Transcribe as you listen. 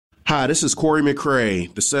Hi, this is Corey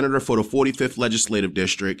McCray, the Senator for the 45th Legislative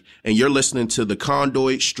District, and you're listening to the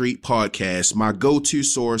Conduit Street Podcast, my go-to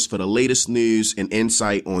source for the latest news and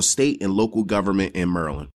insight on state and local government in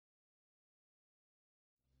Maryland.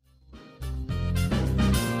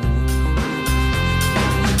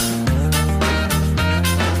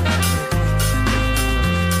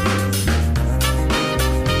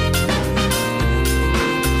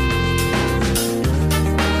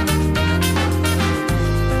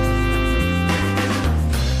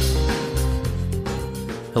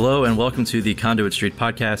 Hello and welcome to the Conduit Street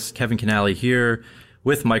Podcast. Kevin Canali here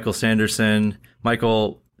with Michael Sanderson.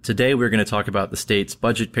 Michael, today we're going to talk about the state's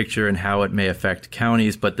budget picture and how it may affect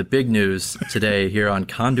counties. But the big news today here on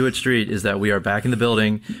Conduit Street is that we are back in the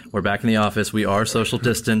building. We're back in the office. We are social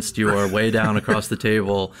distanced. You are way down across the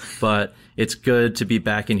table. But it's good to be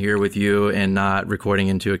back in here with you and not recording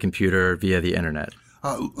into a computer via the internet.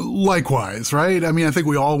 Likewise, right? I mean, I think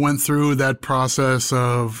we all went through that process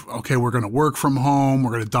of, okay, we're going to work from home, we're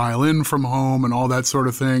going to dial in from home and all that sort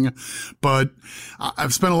of thing. But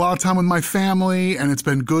I've spent a lot of time with my family and it's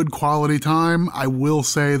been good quality time. I will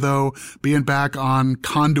say though, being back on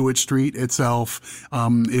Conduit Street itself,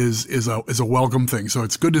 is a welcome thing. So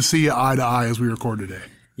it's good to see you eye to eye as we record today.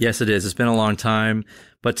 Yes, it is. It's been a long time.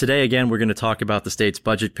 But today, again, we're going to talk about the state's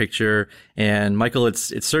budget picture. And Michael,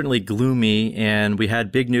 it's certainly gloomy. And we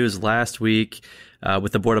had big news last week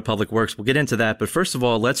with the Board of Public Works. We'll get into that. But first of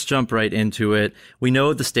all, let's jump right into it. We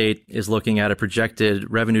know the state is looking at a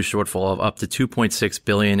projected revenue shortfall of up to $2.6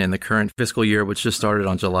 billion in the current fiscal year, which just started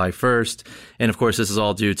on July 1st. And of course, this is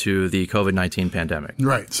all due to the COVID-19 pandemic.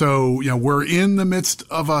 Right. So, we're in the midst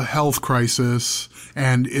of a health crisis.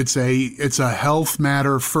 And it's a health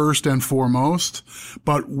matter first and foremost,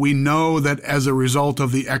 but we know that as a result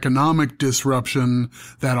of the economic disruption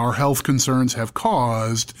that our health concerns have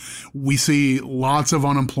caused, we see lots of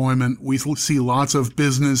unemployment, we see lots of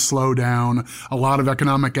business slowdown, a lot of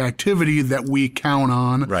economic activity that we count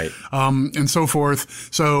on, right, and so forth.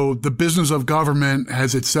 So the business of government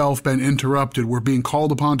has itself been interrupted. We're being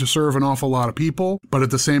called upon to serve an awful lot of people, but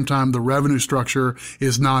at the same time, the revenue structure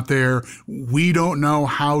is not there. We don't know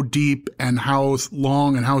how deep and how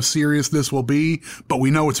long and how serious this will be, but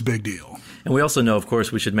we know it's a big deal. And we also know, of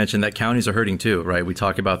course, we should mention that counties are hurting too, right? We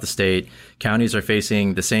talk about the state. Counties are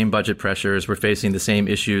facing the same budget pressures. We're facing the same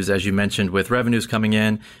issues, as you mentioned, with revenues coming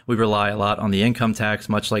in. We rely a lot on the income tax,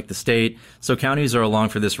 much like the state. So counties are along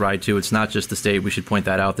for this ride too. It's not just the state. We should point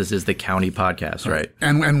that out. This is the county podcast, right?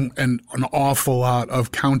 And an awful lot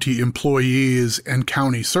of county employees and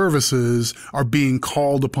county services are being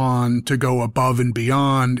called upon to go above and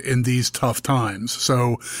beyond in these tough times.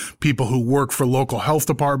 So people who work for local health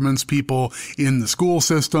departments, people in the school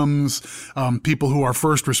systems, people who are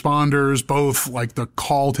first responders, both like the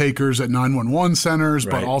call takers at 911 centers,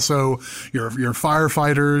 right, but also your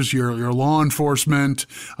firefighters, your law enforcement,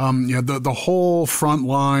 the whole front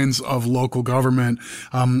lines of local government,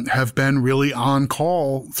 have been really on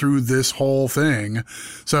call through this whole thing.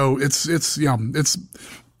 So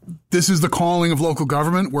this is the calling of local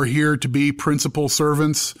government. We're here to be principal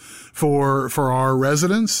servants for our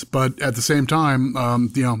residents, but at the same time,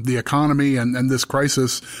 the economy and this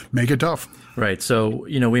crisis make it tough. Right. So,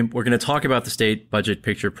 we're going to talk about the state budget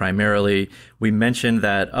picture primarily. We mentioned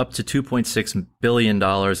that up to $2.6 billion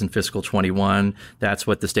in fiscal 21. That's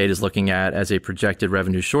what the state is looking at as a projected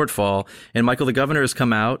revenue shortfall. And Michael, the governor has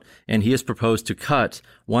come out and he has proposed to cut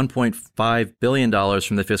 $1.5 billion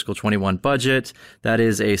from the fiscal 21 budget. That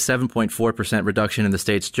is a 7.4% reduction in the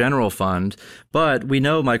state's general fund. But we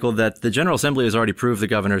know, Michael, that the General Assembly has already approved the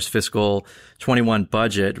governor's fiscal 21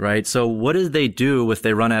 budget, right? So what do they do if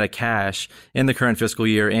they run out of cash in the current fiscal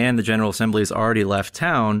year and the General Assembly has already left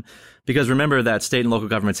town? Because remember that state and local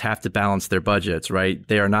governments have to balance their budgets, right?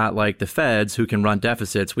 They are not like the feds who can run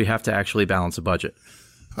deficits. We have to actually balance a budget.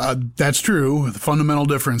 That's true. The fundamental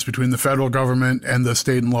difference between the federal government and the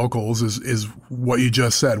state and locals is what you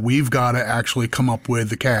just said. We've got to actually come up with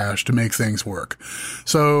the cash to make things work.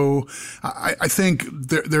 So I think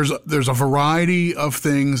there's a variety of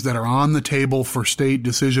things that are on the table for state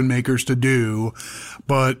decision makers to do.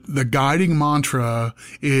 But the guiding mantra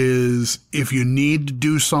is if you need to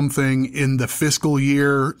do something in the fiscal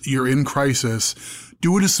year you're in crisis,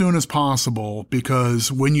 do it as soon as possible,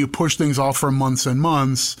 because when you push things off for months and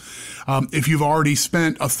months, if you've already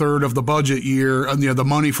spent a third of the budget year, the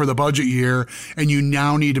money for the budget year, and you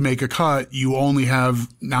now need to make a cut, you only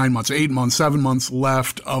have 9 months, 8 months, 7 months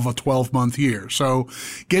left of a 12-month year. So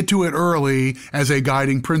get to it early as a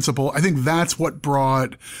guiding principle. I think that's what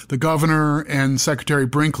brought the governor and Secretary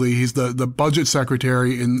Brinkley, he's the budget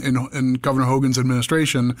secretary in Governor Hogan's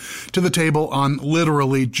administration, to the table on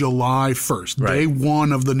literally July 1st, day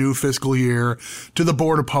one of the new fiscal year, to the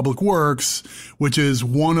Board of Public Works, which is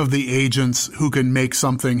one of the agents who can make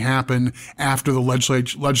something happen after the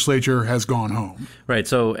legislature has gone home. Right.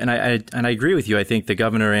 So, and I agree with you. I think the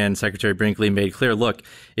governor and Secretary Brinkley made clear, look,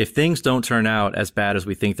 if things don't turn out as bad as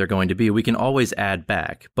we think they're going to be, we can always add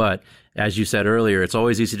back. But as you said earlier, it's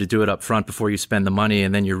always easy to do it up front before you spend the money,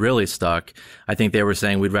 and then you're really stuck. I think they were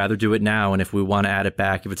saying we'd rather do it now, and if we want to add it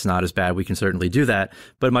back, if it's not as bad, we can certainly do that.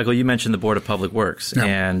 But Michael, you mentioned the Board of Public Works,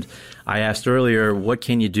 and I asked earlier, what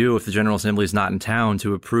can you do if the General Assembly is not in town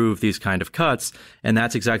to approve these kind of cuts? And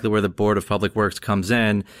that's exactly where the Board of Public Works comes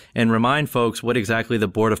in. And remind folks what exactly the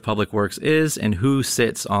Board of Public Works is and who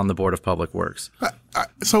sits on the Board of Public Works.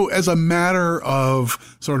 So as a matter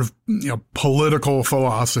of sort of, political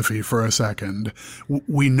philosophy for a second,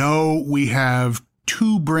 we know we have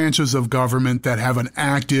two branches of government that have an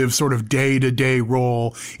active sort of day-to-day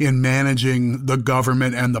role in managing the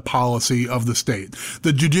government and the policy of the state.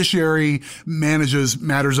 The judiciary manages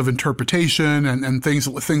matters of interpretation and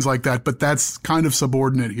things like that, but that's kind of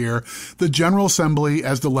subordinate here. The General Assembly,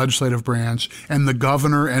 as the legislative branch, and the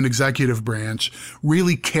governor and executive branch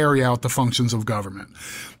really carry out the functions of government.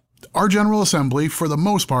 Our General Assembly, for the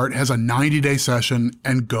most part, has a 90-day session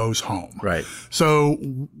and goes home. Right. So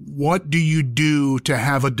what do you do to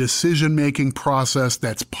have a decision-making process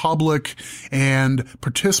that's public and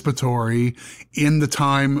participatory in the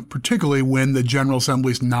time, particularly when the General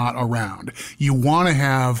Assembly's not around? You want to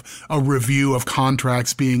have a review of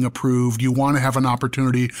contracts being approved. You want to have an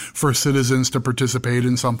opportunity for citizens to participate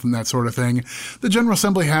in something, that sort of thing. The General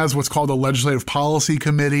Assembly has what's called a Legislative Policy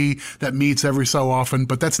Committee that meets every so often,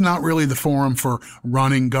 but that's not really the forum for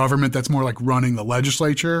running government. That's more like running the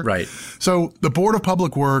legislature. Right. So the Board of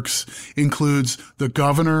Public Works includes the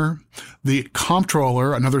governor, the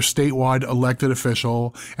comptroller, another statewide elected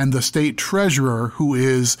official, and the state treasurer, who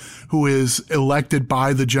is elected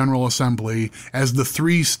by the General Assembly as the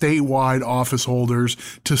three statewide office holders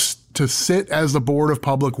to sit as the Board of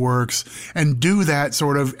Public Works and do that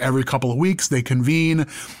sort of every couple of weeks. They convene.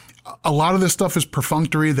 A lot of this stuff is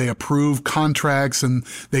perfunctory. They approve contracts and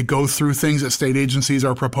they go through things that state agencies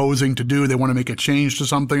are proposing to do. They want to make a change to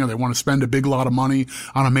something, or they want to spend a big lot of money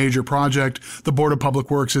on a major project. The Board of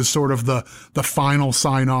Public Works is sort of the final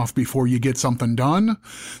sign off before you get something done.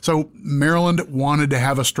 So Maryland wanted to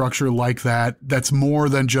have a structure like that that's more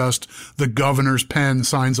than just the governor's pen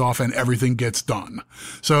signs off and everything gets done.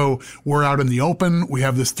 So we're out in the open. We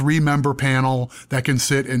have this 3-member panel that can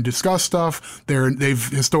sit and discuss stuff. They've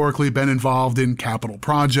historically been involved in capital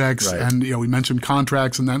projects, right, and we mentioned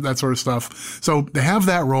contracts and that sort of stuff. So they have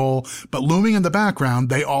that role, but looming in the background,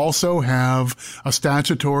 they also have a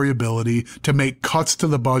statutory ability to make cuts to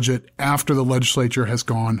the budget after the legislature has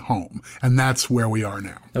gone home, and that's where we are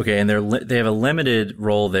now. Okay, and they have a limited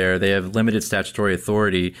role there. They have limited statutory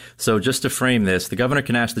authority. So just to frame this, the governor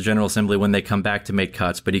can ask the General Assembly when they come back to make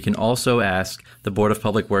cuts, but he can also ask the Board of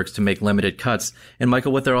Public Works to make limited cuts. And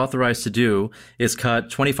Michael, what they're authorized to do is cut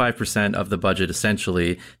 25% of the budget,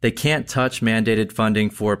 essentially. They can't touch mandated funding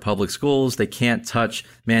for public schools. They can't touch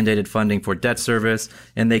mandated funding for debt service,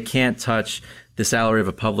 and they can't touch the salary of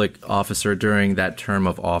a public officer during that term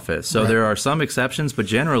of office. So there are some exceptions, but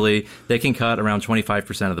generally they can cut around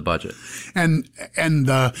 25% of the budget. And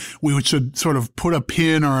we should sort of put a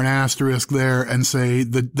pin or an asterisk there and say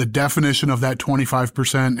the definition of that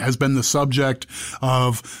 25% has been the subject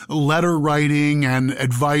of letter writing and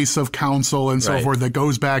advice of counsel and so forth that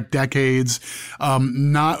goes back decades.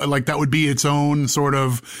 Not like that would be its own sort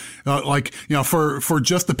of for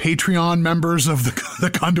just the Patreon members of the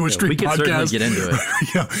Conduit Street podcast. We could certainly get into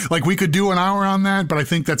it. Like we could do an hour on that, but I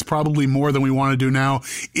think that's probably more than we want to do now.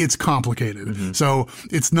 It's complicated. Mm-hmm. So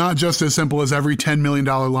it's not just as simple as every $10 million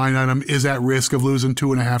line item is at risk of losing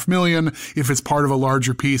 $2.5 million. If it's part of a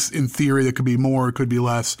larger piece, in theory, that could be more, it could be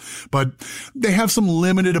less. But they have some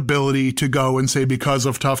limited ability to go and say, because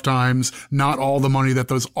of tough times, not all the money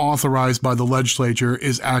that was authorized by the legislature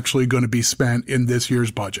is actually going to be spent in this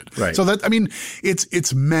year's budget. Right. So that,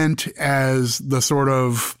 it's meant as the sort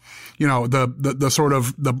of,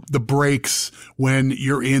 the breaks when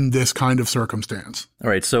you're in this kind of circumstance. All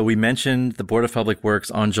right. So we mentioned the Board of Public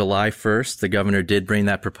Works on July 1st. The governor did bring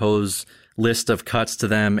that proposed list of cuts to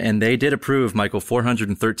them, and they did approve, Michael,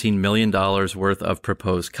 $413 million worth of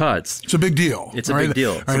proposed cuts. It's a big deal. It's a big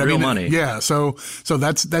deal. It's real money. Yeah. So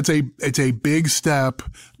it's a big step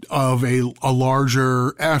of a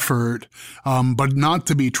larger effort, but not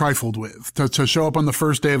to be trifled with. To show up on the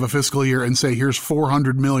first day of a fiscal year and say, here's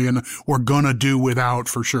 $400 million we're gonna do without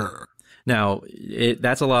for sure. Now,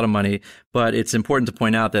 that's a lot of money, but it's important to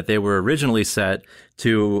point out that they were originally set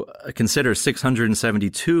to consider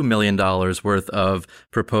 $672 million worth of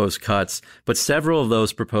proposed cuts, but several of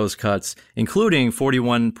those proposed cuts, including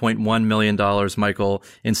 $41.1 million, Michael,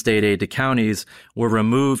 in state aid to counties, were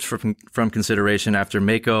removed from consideration after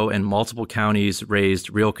MAKO and multiple counties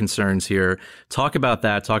raised real concerns here. Talk about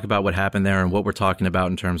that. Talk about what happened there and what we're talking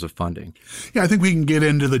about in terms of funding. Yeah, I think we can get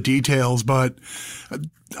into the details, but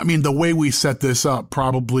I mean, the way we set this up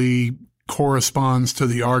probably corresponds to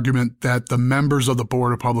the argument that the members of the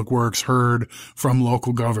Board of Public Works heard from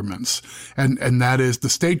local governments. And that is the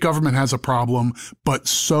state government has a problem, but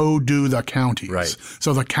so do the counties. Right.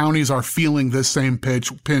 So the counties are feeling this same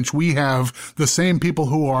pinch. We have the same people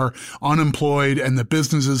who are unemployed and the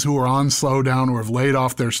businesses who are on slowdown or have laid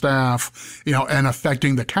off their staff, and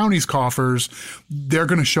affecting the county's coffers. They're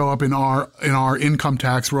going to show up in our income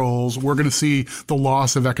tax rolls. We're going to see the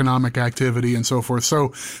loss of economic activity and so forth.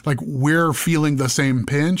 So we're feeling the same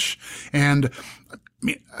pinch. And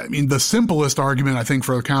I mean, the simplest argument I think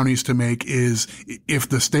for the counties to make is if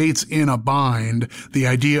the state's in a bind, the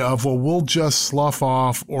idea of, well, we'll just slough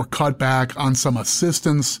off or cut back on some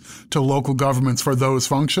assistance to local governments for those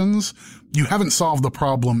functions. You haven't solved the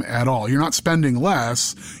problem at all. You're not spending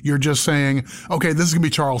less. You're just saying, okay, this is going to be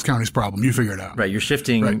Charles County's problem. You figure it out. Right. You're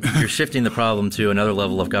shifting the problem to another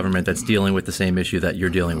level of government that's dealing with the same issue that you're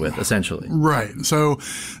dealing with, essentially. Right. So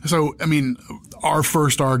I mean, our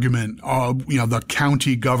first argument, the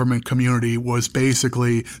county government community was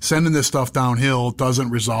basically sending this stuff downhill doesn't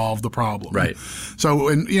resolve the problem. Right. So,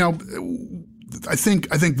 and I think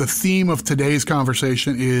the theme of today's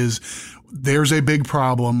conversation is there's a big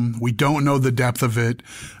problem. We don't know the depth of it.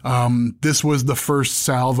 This was the first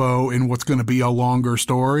salvo in what's going to be a longer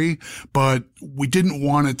story, but we didn't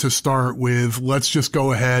want it to start with, let's just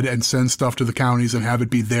go ahead and send stuff to the counties and have it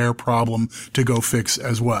be their problem to go fix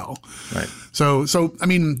as well. Right. So I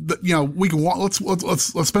mean, we can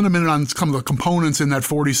let's spend a minute on some of the components in that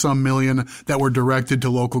 40-some million that were directed to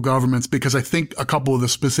local governments, because I think a couple of the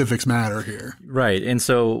specifics matter here. Right. And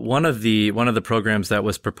so one of the programs that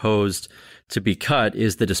was proposed to be cut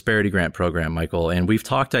is the disparity grant program, Michael. And we've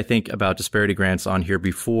talked, I think, about disparity grants on here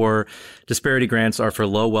before. Disparity grants are for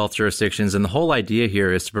low wealth jurisdictions. And the whole idea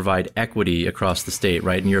here is to provide equity across the state,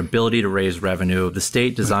 right? And your ability to raise revenue. The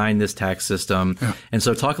state designed this tax system. Yeah. And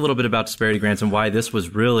so talk a little bit about disparity grants and why this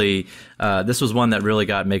was really, this was one that really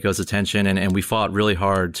got MAKO's attention. And we fought really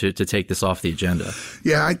hard to take this off the agenda.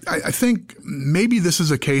 Yeah, I think maybe this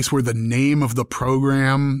is a case where the name of the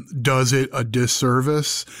program does it a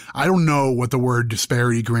disservice. I don't know what the word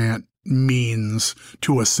disparity grant means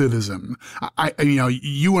to a citizen.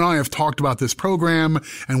 You and I have talked about this program,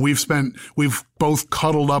 and we've both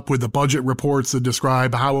cuddled up with the budget reports that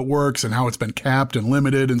describe how it works and how it's been capped and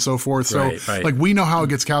limited and so forth. Right. So we know how it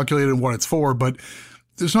gets calculated and what it's for, but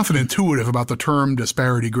there's nothing intuitive about the term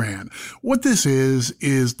disparity grant. What this is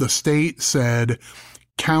the state said,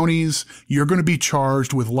 counties, you're going to be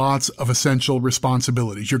charged with lots of essential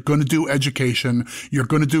responsibilities. You're going to do education. You're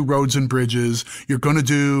going to do roads and bridges. You're going to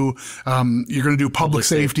do public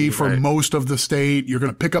safety for most of the state. You're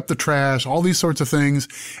going to pick up the trash, all these sorts of things.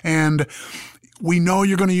 And we know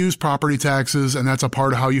you're going to use property taxes, and that's a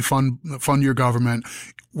part of how you fund your government.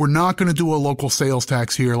 We're not going to do a local sales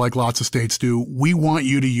tax here like lots of states do. We want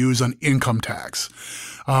you to use an income tax.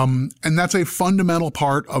 And that's a fundamental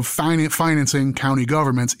part of financing county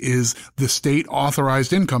governments is the state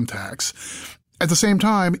authorized income tax. At the same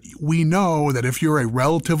time, we know that if you're a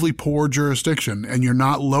relatively poor jurisdiction and you're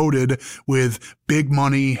not loaded with big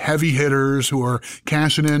money, heavy hitters who are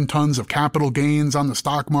cashing in tons of capital gains on the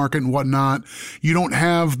stock market and whatnot, you don't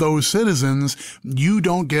have those citizens, you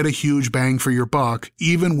don't get a huge bang for your buck,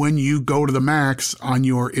 even when you go to the max on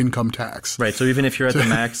your income tax. Right. So even if you're at the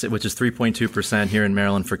max, which is 3.2% here in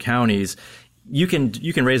Maryland for counties, you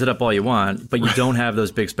can raise it up all you want, but you don't have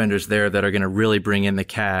those big spenders there that are going to really bring in the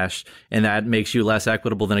cash, and that makes you less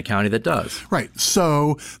equitable than a county that does. Right.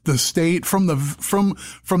 So the state from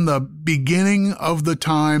the beginning of the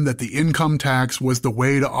time that the income tax was the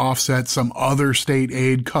way to offset some other state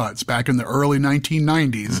aid cuts back in the early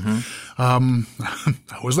 1990s.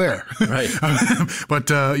 I was there. Right.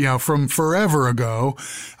 But from forever ago,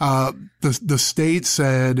 the state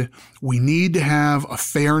said we need to have a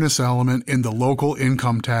fairness element in the local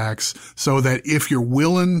income tax so that if you're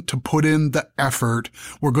willing to put in the effort,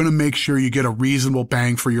 we're going to make sure you get a reasonable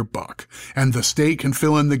bang for your buck. And the state can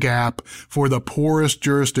fill in the gap for the poorest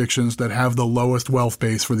jurisdictions that have the lowest wealth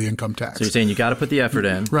base for the income tax. So you're saying you got to put the effort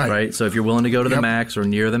in, right? So if you're willing to go to the max or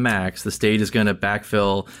near the max, the state is going to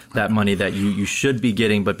backfill that money that you should be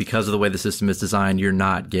getting, but because of the way the system is designed, you're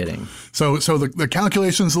not getting. So the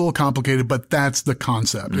calculation is a little complicated, but that's the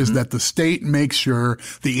concept, is that the state makes sure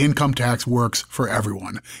the income tax works for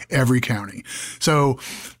everyone, every county. So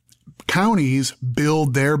counties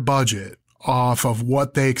build their budget off of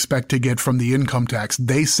what they expect to get from the income tax.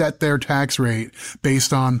 They set their tax rate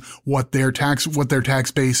based on what their tax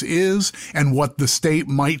base is and what the state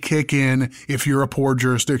might kick in if you're a poor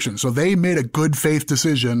jurisdiction. So they made a good faith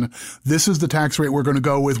decision. This is the tax rate we're going to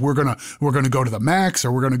go with. We're going to go to the max,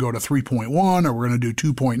 or we're going to go to 3.1, or we're going to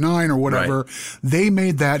do 2.9 or whatever. Right. They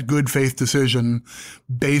made that good faith decision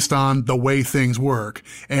based on the way things work.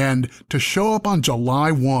 And to show up on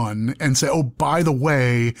July 1 and say, oh, by the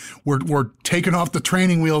way, we're taking off the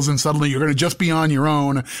training wheels and suddenly you're going to just be on your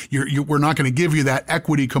own. We're not going to give you that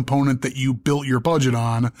equity component that you built your budget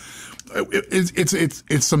on.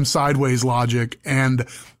 It's some sideways logic, and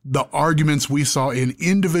the arguments we saw in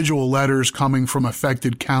individual letters coming from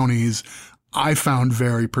affected counties I found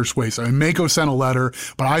very persuasive. I mean, Mako sent a letter,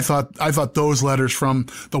 but I thought those letters from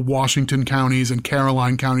the Washington counties and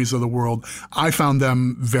Caroline counties of the world, I found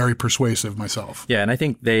them very persuasive myself. Yeah, and I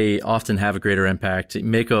think they often have a greater impact.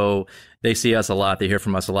 Mako, they see us a lot, they hear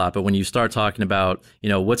from us a lot, but when you start talking about,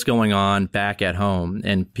 what's going on back at home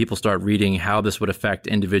and people start reading how this would affect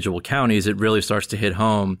individual counties, it really starts to hit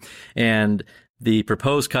home. And the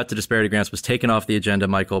proposed cut to disparity grants was taken off the agenda,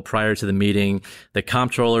 Michael, prior to the meeting. The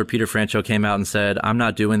comptroller, Peter Franchot, came out and said, I'm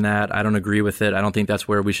not doing that. I don't agree with it. I don't think that's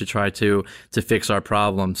where we should try to fix our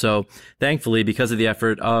problem. So thankfully, because of the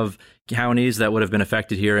effort of counties that would have been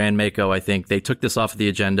affected here and Mako, I think they took this off of the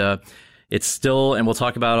agenda. It's still, and we'll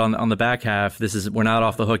talk about on the back half, we're not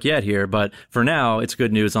off the hook yet here, but for now, it's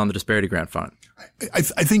good news on the disparity grant front. I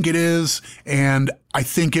think it is, and I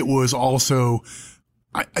think it was also...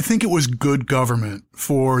 I think it was good government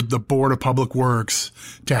for the Board of Public Works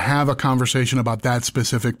to have a conversation about that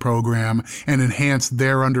specific program and enhance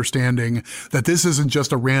their understanding that this isn't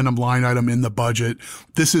just a random line item in the budget.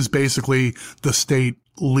 This is basically the state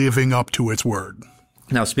living up to its word.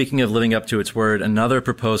 Now, speaking of living up to its word, another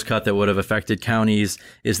proposed cut that would have affected counties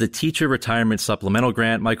is the Teacher Retirement Supplemental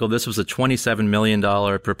Grant. Michael, this was a $27 million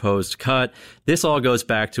proposed cut. This all goes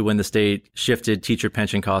back to when the state shifted teacher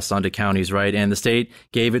pension costs onto counties, right? And the state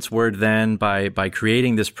gave its word then by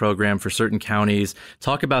creating this program for certain counties.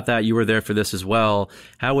 Talk about that. You were there for this as well.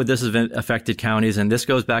 How would this have affected counties? And this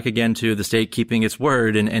goes back again to the state keeping its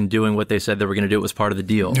word and doing what they said they were going to do. It was part of the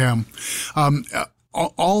deal. Yeah.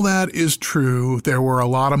 All that is true. There were a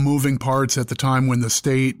lot of moving parts at the time when the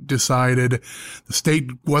state decided the state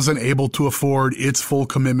wasn't able to afford its full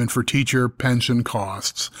commitment for teacher pension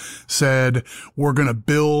costs, said we're going to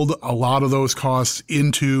build a lot of those costs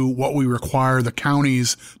into what we require the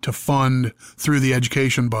counties to fund through the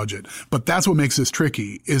education budget. But that's what makes this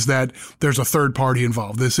tricky, is that there's a third party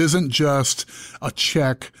involved. This isn't just a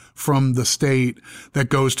check from the state that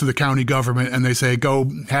goes to the county government and they say,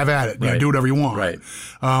 go have at it, do whatever you want. Right.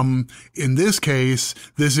 In this case,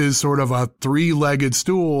 this is sort of a three-legged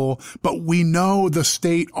stool, but we know the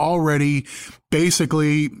state already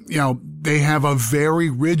basically, they have a very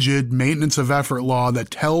rigid maintenance of effort law that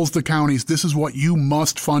tells the counties this is what you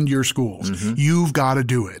must fund your schools. Mm-hmm. You've got to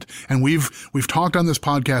do it. And we've talked on this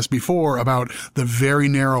podcast before about the very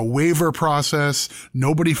narrow waiver process.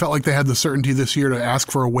 Nobody felt like they had the certainty this year to ask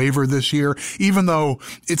for a waiver this year, even though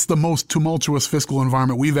it's the most tumultuous fiscal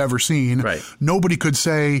environment we've ever seen. Right. Nobody could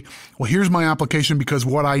say, well, here's my application because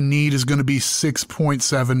what I need is going to be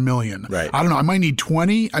 $6.7 million. Right. I don't know. I might need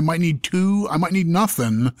 20. I might need 2. I might need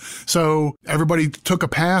nothing. So everybody took a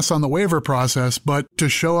pass on the waiver process, but to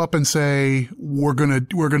show up and say, we're going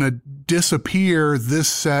to disappear this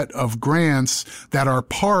set of grants that are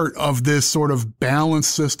part of this sort of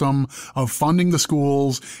balanced system of funding the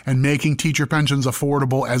schools and making teacher pensions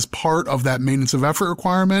affordable as part of that maintenance of effort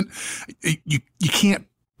requirement, you can't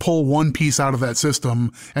pull one piece out of that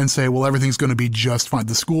system and say, well, everything's going to be just fine.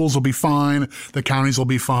 The schools will be fine. The counties will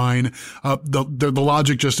be fine. The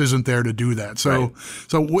logic just isn't there to do that. So, right.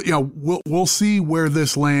 So we'll see where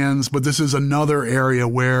this lands, but this is another area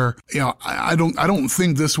where, I don't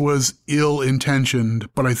think this was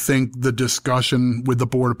ill-intentioned, but I think the discussion with the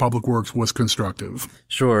Board of Public Works was constructive.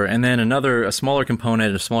 Sure. And then a smaller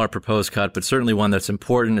component, a smaller proposed cut, but certainly one that's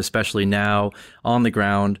important, especially now on the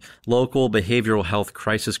ground, local behavioral health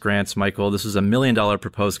crisis grants. Michael, this is $1 million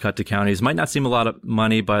proposed cut to counties. Might not seem a lot of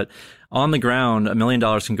money, but on the ground, $1 million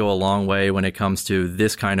can go a long way when it comes to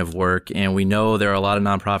this kind of work. And we know there are a lot of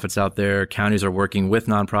nonprofits out there. Counties are working with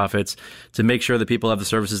nonprofits to make sure that people have the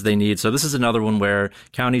services they need. So this is another one where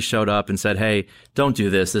counties showed up and said, hey, don't do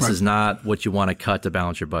this. This is not what you want to cut to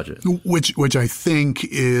balance your budget. Which I think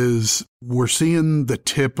is, we're seeing the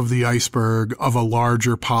tip of the iceberg of a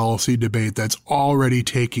larger policy debate that's already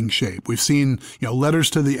taking shape. We've seen, letters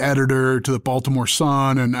to the editor, to the Baltimore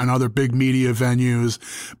Sun and other big media venues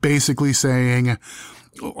basically saying,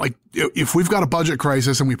 like, if we've got a budget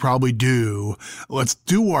crisis, and we probably do, let's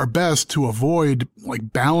do our best to avoid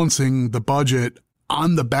balancing the budget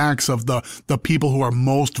on the backs of the people who are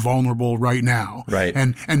most vulnerable right now. Right.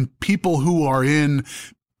 And people who are in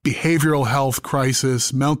behavioral health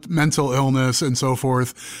crisis, mental illness, and so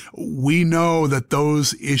forth. We know that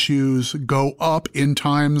those issues go up in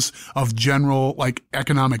times of general,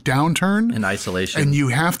 economic downturn and isolation. And you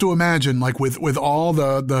have to imagine, with all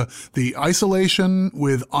the isolation,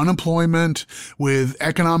 with unemployment, with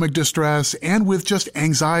economic distress, and with just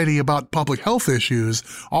anxiety about public health issues,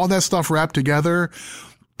 all that stuff wrapped together,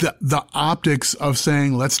 the optics of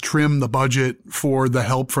saying, let's trim the budget for the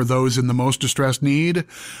help for those in the most distressed need.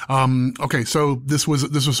 Okay. So this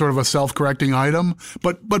was sort of a self-correcting item,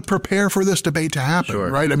 but prepare for this debate to happen, sure.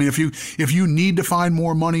 Right? I mean, if you need to find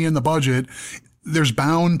more money in the budget, there's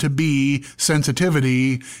bound to be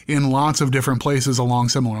sensitivity in lots of different places along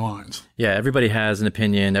similar lines. Yeah, everybody has an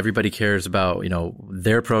opinion. Everybody cares about,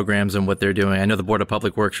 their programs and what they're doing. I know the Board of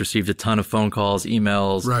Public Works received a ton of phone calls,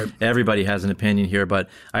 emails. Right. Everybody has an opinion here, but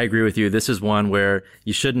I agree with you. This is one where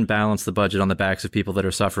you shouldn't balance the budget on the backs of people that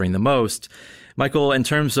are suffering the most. Michael, in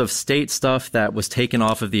terms of state stuff that was taken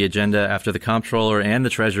off of the agenda after the comptroller and the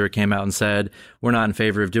treasurer came out and said, we're not in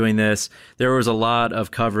favor of doing this, there was a lot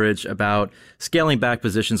of coverage about scaling back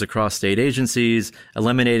positions across state agencies,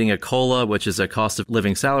 eliminating a COLA, which is a cost of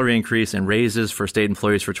living salary increase, and raises for state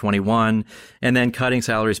employees for 21, and then cutting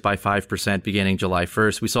salaries by 5% beginning July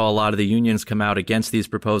 1st. We saw a lot of the unions come out against these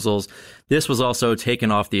proposals. This was also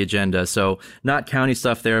taken off the agenda. So not county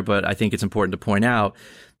stuff there, but I think it's important to point out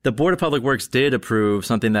the Board of Public Works did approve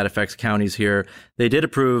something that affects counties here. They did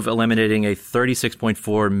approve eliminating a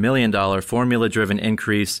 $36.4 million formula-driven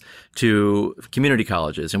increase to community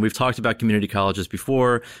colleges. And we've talked about community colleges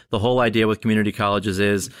before. The whole idea with community colleges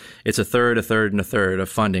is it's a third, and a third of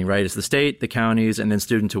funding, right? It's the state, the counties, and then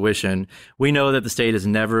student tuition. We know that the state has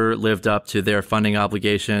never lived up to their funding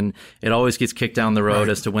obligation. It always gets kicked down the road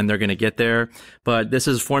as to when they're going to get there. But this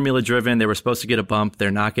is formula-driven. They were supposed to get a bump. They're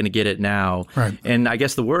not going to get it now. Right. And I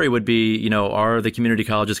guess the worry would be, are the community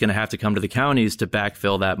colleges going to have to come to the counties to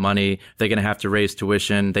backfill that money? They're going to have to raise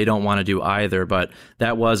tuition. They don't want to do either, but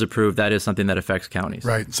that was approved. That is something that affects counties.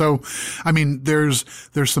 Right. So, I mean, there's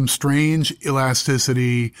some strange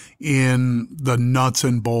elasticity in the nuts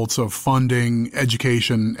and bolts of funding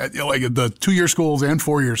education, like the 2-year schools and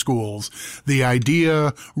 4-year schools. The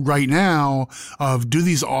idea right now of, do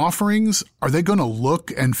these offerings, are they going to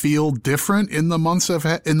look and feel different in the months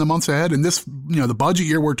ahead? And this, the budget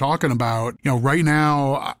year we're talking about, right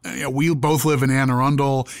now, we both live in Anne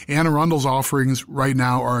Arundel. Anne Arundel's offerings right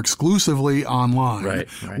now are exclusively online. Right.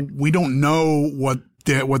 We don't know what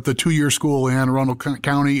the 2-year school in Anne Arundel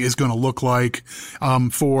County is going to look like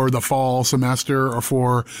for the fall semester, or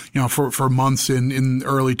for months in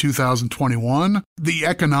early 2021. The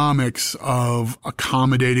economics of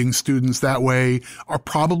accommodating students that way are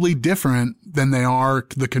probably different than they are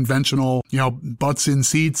the conventional, butts in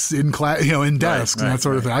seats in class, in desks and that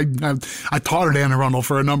sort of thing. I taught at Anne Arundel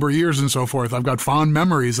for a number of years and so forth. I've got fond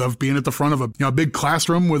memories of being at the front of a big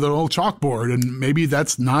classroom with an old chalkboard, and maybe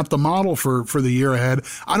that's not the model for the year ahead.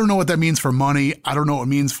 I don't know what that means for money. I don't know what it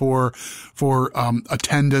means for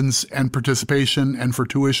attendance and participation and for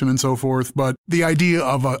tuition and so forth. But the idea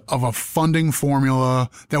of a funding formula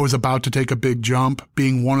that was about to take a big jump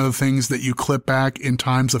being one of the things that you clip back in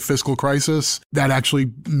times of fiscal crisis, that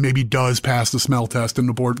actually maybe does pass the smell test. And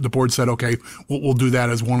the board said, okay, we'll do that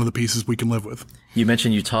as one of the pieces we can live with. You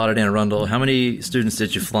mentioned you taught at Anne Arundel. How many students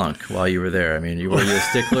did you flunk while you were there? I mean, were you a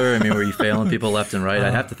stickler? I mean, were you failing people left and right?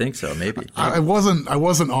 I'd have to think so, maybe. I wasn't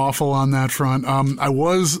wasn't awful on that front. I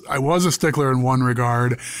was a stickler in one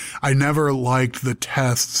regard. I never liked the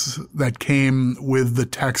tests that came with the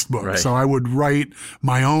textbook. Right. So I would write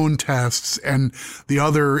my own tests, and the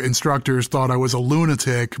other instructors thought I was a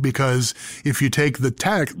lunatic because if you take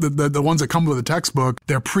the ones that come with the textbook,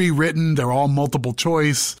 they're pre-written, they're all multiple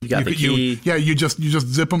choice. You got the key. You just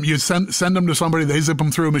zip them, you send them to somebody, they zip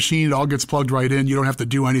them through a machine, it all gets plugged right in. You don't have to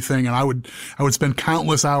do anything. And I would spend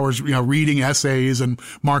countless hours, reading essays and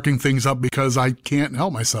marking things up because I can't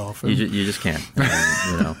help myself. You just can't.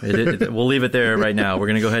 We'll leave it there right now. We're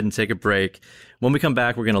going to go ahead and take a break. When we come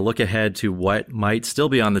back, we're going to look ahead to what might still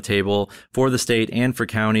be on the table for the state and for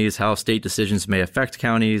counties, how state decisions may affect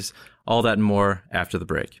counties, all that and more after the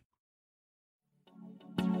break.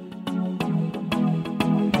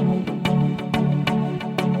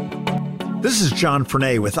 This is John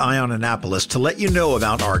Frenaye with Eye on Annapolis to let you know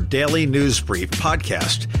about our daily news brief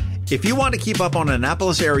podcast. If you want to keep up on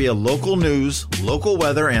Annapolis area local news, local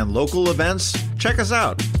weather, and local events, check us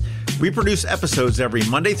out. We produce episodes every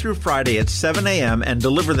Monday through Friday at 7 a.m. and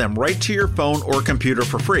deliver them right to your phone or computer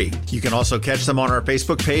for free. You can also catch them on our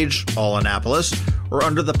Facebook page, All Annapolis, or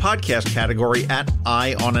under the podcast category at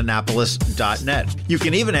eyeonannapolis.net. You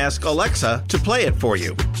can even ask Alexa to play it for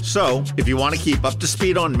you. So, if you want to keep up to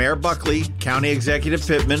speed on Mayor Buckley, County Executive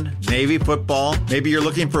Pittman, Navy football, maybe you're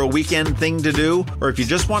looking for a weekend thing to do, or if you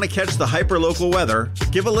just want to catch the hyper-local weather,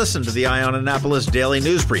 give a listen to the Eye on Annapolis Daily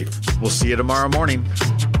News Brief. We'll see you tomorrow morning.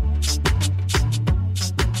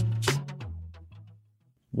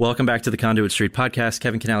 Welcome back to the Conduit Street Podcast.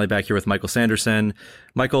 Kevin Canale back here with Michael Sanderson.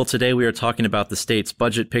 Michael, today we are talking about the state's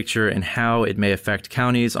budget picture and how it may affect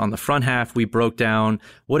counties. On the front half, we broke down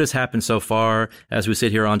what has happened so far as we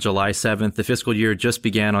sit here on July 7th. The fiscal year just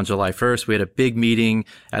began on July 1st. We had a big meeting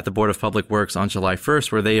at the Board of Public Works on July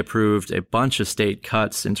 1st where they approved a bunch of state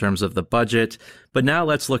cuts in terms of the budget. But now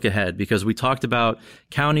let's look ahead because we talked about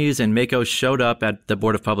counties and MACo showed up at the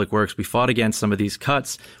Board of Public Works. We fought against some of these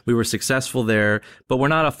cuts. We were successful there, but we're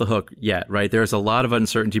not off the hook yet, right? There's a lot of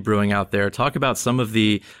uncertainty brewing out there. Talk about some of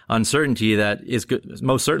the uncertainty that is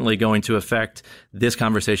most certainly going to affect this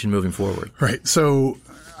conversation moving forward. Right. So,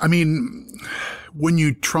 I mean, when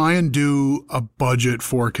you try and do a budget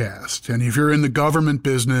forecast, and if you're in the government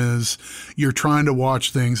business, you're trying to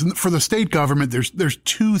watch things. And for the state government, there's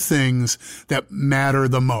two things that matter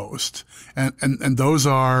the most. And those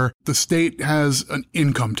are the state has an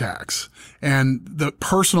income tax, and the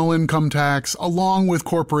personal income tax, along with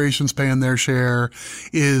corporations paying their share,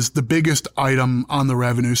 is the biggest item on the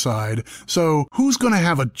revenue side. So who's going to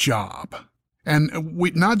have a job? And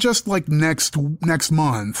we, not just like next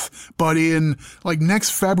month, but in like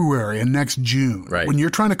next February and next June. Right. When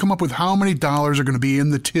you're trying to come up with how many dollars are going to be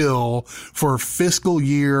in the till for fiscal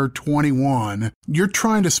year 21, you're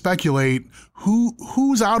trying to speculate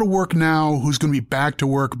who's out of work now, who's going to be back to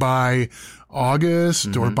work by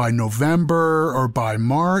August or by November or by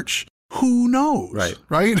March. Who knows?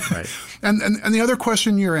 Right. And the other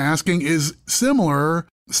question you're asking is similar.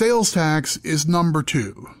 Sales tax is number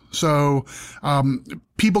 2. So,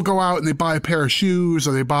 people go out and they buy a pair of shoes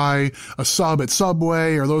or they buy a sub at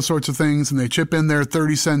Subway or those sorts of things, and they chip in their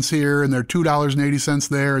 30 cents here and their $2.80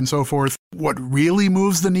 there and so forth. What really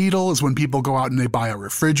moves the needle is when people go out and they buy a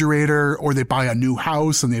refrigerator or they buy a new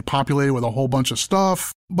house and they populate it with a whole bunch of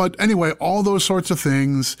stuff. But anyway, all those sorts of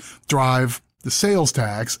things drive the sales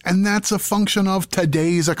tax, and that's a function of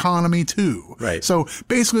today's economy too. Right. So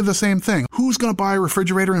basically the same thing. Who's going to buy a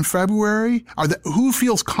refrigerator in February? Who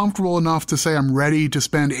feels comfortable enough to say, I'm ready to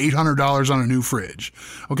spend $800 on a new fridge?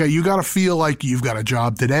 Okay, you got to feel like you've got a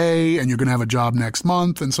job today and you're going to have a job next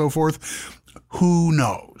month and so forth. Who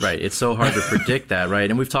knows? Right. It's so hard to predict that, right?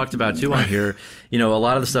 And we've talked about too on here, a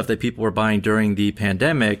lot of the stuff that people were buying during the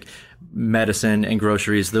pandemic, medicine and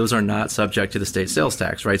groceries, those are not subject to the state sales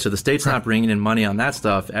tax, right? So the state's not bringing in money on that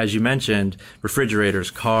stuff. As you mentioned,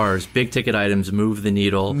 refrigerators, cars, big ticket items move the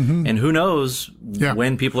needle. And who knows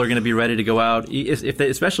when people are going to be ready to go out,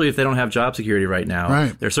 especially if they don't have job security right now.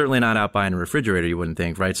 Right. They're certainly not out buying a refrigerator, you wouldn't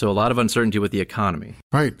think, right? So a lot of uncertainty with the economy.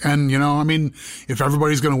 Right. And, if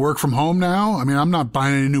everybody's going to work from home now, I'm not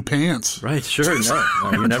buying any new pants. Right. Sure.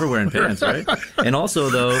 No, you're never wearing pants, right? And also,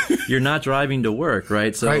 though, you're not driving to work,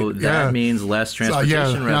 right? So that means less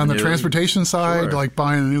transportation revenue. On the transportation side, like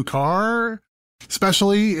buying a new car,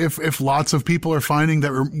 especially if lots of people are finding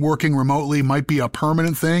that working remotely might be a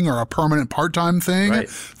permanent thing or a permanent part-time thing,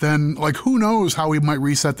 then who knows how we might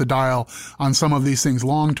reset the dial on some of these things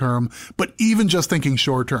long term. But even just thinking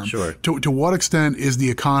short term, to what extent is the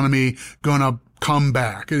economy going to come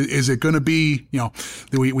back? Is it going to be,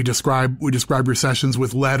 we describe recessions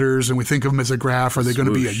with letters and we think of them as a graph. Are they going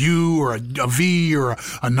to be a U or a V or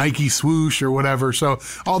a Nike swoosh or whatever? So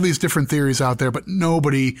all these different theories out there, but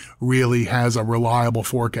nobody really has a reliable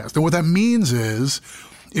forecast. And what that means is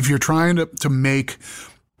if you're trying to make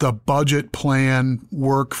the budget plan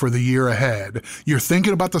work for the year ahead, you're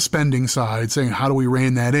thinking about the spending side, saying, how do we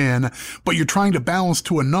rein that in? But you're trying to balance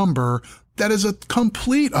to a number that is a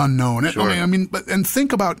complete unknown. Sure. And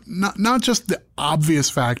think about not just the obvious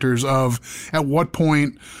factors of at what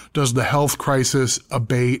point does the health crisis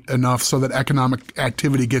abate enough so that economic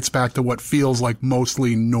activity gets back to what feels like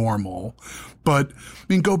mostly normal. But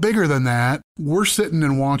go bigger than that. We're sitting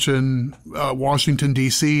and watching Washington,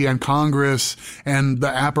 D.C. and Congress and the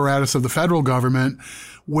apparatus of the federal government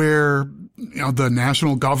where the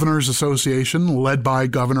National Governors Association, led by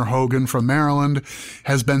Governor Hogan from Maryland,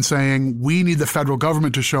 has been saying we need the federal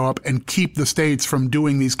government to show up and keep the states from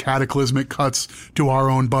doing these cataclysmic cuts to our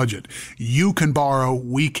own budget. You can borrow,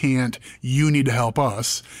 we can't. You need to help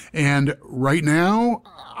us. And right now,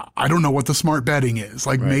 I don't know what the smart betting is.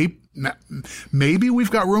 Maybe we've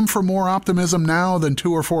got room for more optimism now than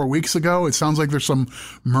 2 or 4 weeks ago. It sounds like there's some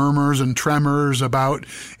murmurs and tremors about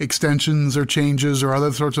extensions or changes or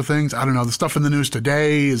other sorts of things. I don't know. The stuff in the news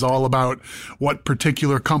today is all about what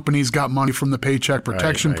particular companies got money from the Paycheck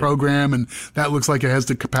Protection Program, and that looks like it has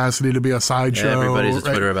the capacity to be a sideshow. Yeah, everybody's a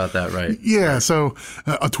Twitter about that, right? Yeah, so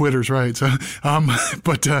Twitter's right. So,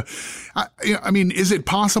 is it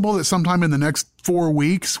possible that sometime in the next 4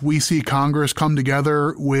 weeks we see Congress come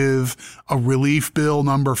together with a relief bill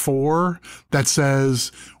number 4 that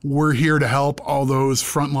says we're here to help all those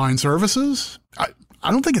frontline services? I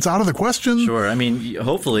don't think it's out of the question. Sure.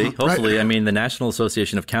 Hopefully. Right. The National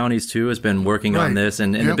Association of Counties too has been working on this,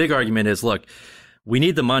 and the big argument is, look, we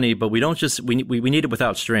need the money, but we don't just we need it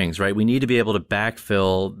without strings, right? We need to be able to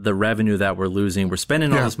backfill the revenue that we're losing. We're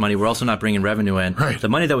spending all this money. We're also not bringing revenue in. Right. The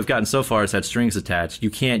money that we've gotten so far has had strings attached.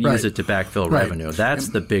 You can't use it to backfill revenue. That's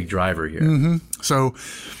the big driver here. Mm-hmm. So,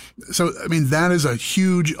 that is a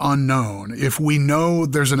huge unknown. If we know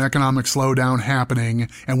there's an economic slowdown happening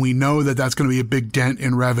and we know that that's going to be a big dent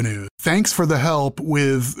in revenue, thanks for the help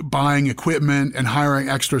with buying equipment and hiring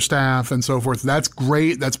extra staff and so forth. That's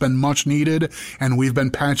great. That's been much needed. And we've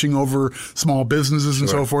been patching over small businesses and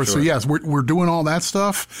so forth. Sure. So yes, we're doing all that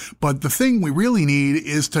stuff. But the thing we really need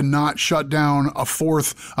is to not shut down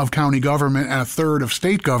 1/4 of county government and 1/3 of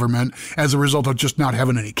state government as a result of just not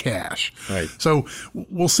having any cash. Right. So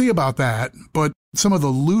we'll see about that, but some of the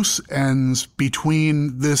loose ends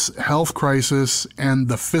between this health crisis and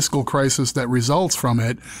the fiscal crisis that results from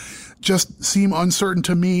it just seem uncertain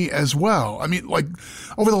to me as well.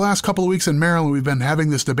 Over the last couple of weeks in Maryland, we've been having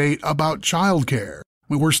this debate about childcare.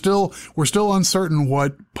 We're still uncertain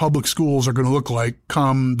what public schools are going to look like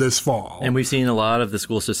come this fall. And we've seen a lot of the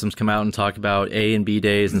school systems come out and talk about A and B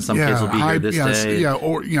days, and some kids will be here this day. Yeah,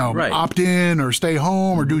 or opt in or stay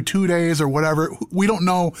home or do 2 days or whatever. We don't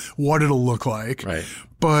know what it'll look like. Right.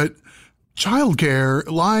 But childcare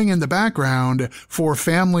lying in the background for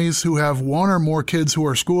families who have 1 or more kids who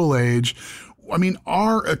are school age.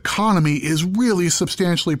 Our economy is really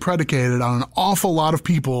substantially predicated on an awful lot of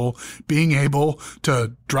people being able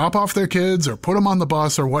to drop off their kids or put them on the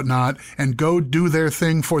bus or whatnot and go do their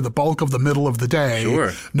thing for the bulk of the middle of the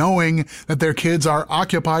day, knowing that their kids are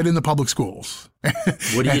occupied in the public schools.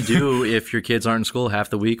 What do you do if your kids aren't in school half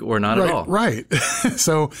the week or not at all? Right.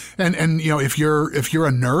 So, and if you're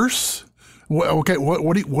a nurse, okay,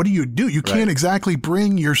 what do you do? You can't exactly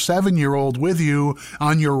bring your 7-year-old with you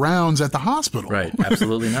on your rounds at the hospital. Right.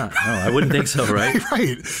 Absolutely not. No, I wouldn't think so. Right.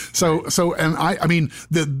 Right. So, and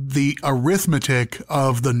the arithmetic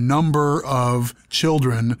of the number of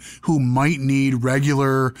children who might need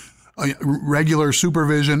regular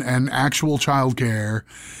supervision and actual childcare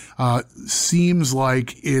seems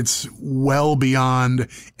like it's well beyond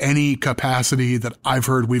any capacity that I've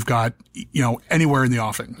heard we've got, anywhere in the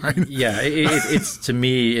offing, right? Yeah, it's to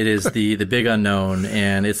me, it is the big unknown,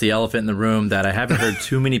 and it's the elephant in the room that I haven't heard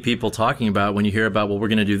too many people talking about. When you hear about, well, we're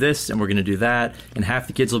going to do this and we're going to do that, and half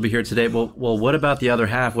the kids will be here today. Well, what about the other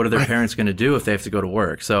half? What are their parents going to do if they have to go to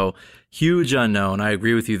work? So huge unknown. I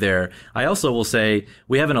agree with you there. I also will say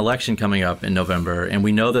we have an election coming up in November, and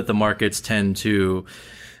we know that the markets tend to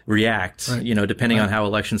react, depending on how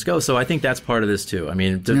elections go. So I think that's part of this too.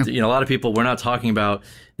 A lot of people, we're not talking about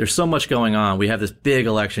there's so much going on. We have this big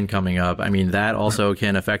election coming up. I mean, that also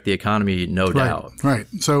can affect the economy, no doubt. Right.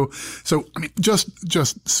 So I mean,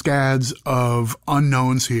 just scads of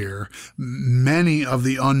unknowns here. Many of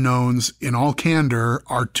the unknowns, in all candor,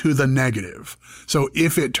 are to the negative. So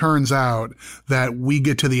if it turns out that we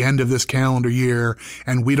get to the end of this calendar year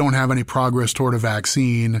and we don't have any progress toward a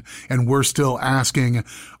vaccine, and we're still asking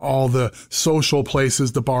all the social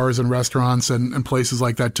places, the bars and restaurants and places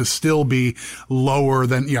like that, to still be lower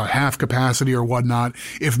than, half capacity or whatnot.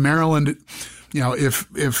 If Maryland,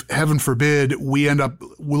 if heaven forbid we end up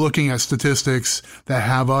looking at statistics that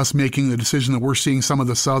have us making the decision that we're seeing some of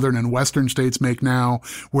the southern and western states make now,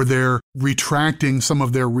 where they're retracting some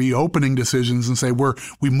of their reopening decisions and say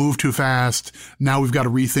we moved too fast. Now we've got to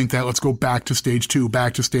rethink that. Let's go back to stage 2,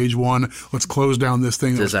 back to stage 1. Let's close down this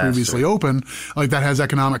thing that was previously open. Like, that has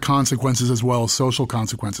economic consequences as well as social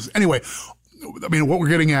consequences. Anyway, I mean, what we're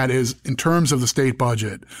getting at is, in terms of the state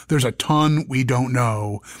budget, there's a ton we don't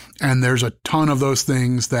know, and there's a ton of those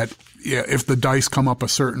things that, if the dice come up a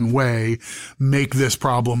certain way, make this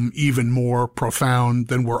problem even more profound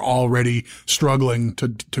than we're already struggling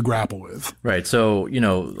to grapple with. Right. So,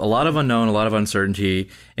 a lot of unknown, a lot of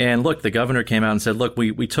uncertainty. And look, the governor came out and said, look,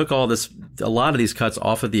 we took a lot of these cuts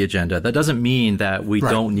off of the agenda. That doesn't mean that we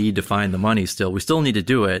don't need to find the money still. We still need to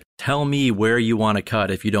do it. Tell me where you want to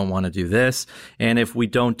cut if you don't want to do this. And if we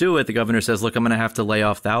don't do it, the governor says, look, I'm going to have to lay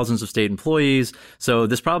off thousands of state employees. So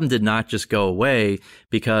this problem did not just go away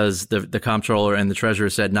because the comptroller and the treasurer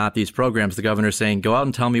said, not these programs. The governor's saying, go out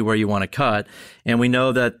and tell me where you want to cut. And we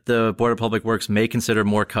know that the Board of Public Works may consider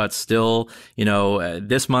more cuts still.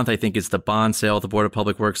 This month, I think, it's the bond sale at the Board of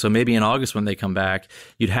Public Works. So maybe in August when they come back,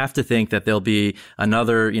 you'd have to think that there'll be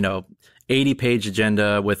another, 80-page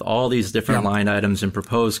agenda with all these different line items and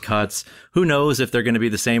proposed cuts. Who knows if they're going to be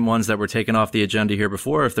the same ones that were taken off the agenda here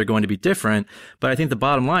before, if they're going to be different. But I think the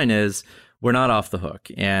bottom line is, we're not off the hook.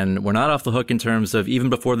 And we're not off the hook in terms of, even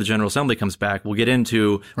before the General Assembly comes back, we'll get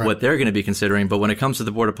into what they're going to be considering. But when it comes to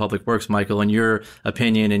the Board of Public Works, Michael, in your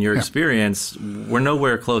opinion and your experience, we're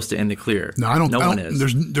nowhere close to in the clear. No, no one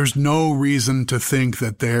is. There's no reason to think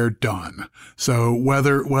that they're done. So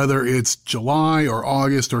whether it's July or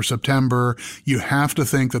August or September, you have to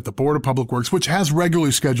think that the Board of Public Works, which has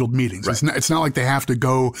regularly scheduled meetings, it's not like they have to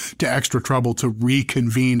go to extra trouble to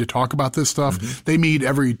reconvene to talk about this stuff. Mm-hmm. They meet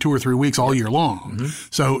every 2 or 3 weeks all year long.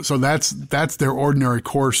 Mm-hmm. So that's their ordinary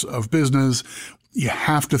course of business. You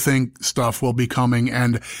have to think stuff will be coming.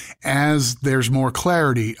 And as there's more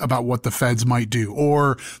clarity about what the feds might do,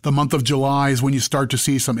 or the month of July is when you start to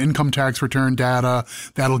see some income tax return data,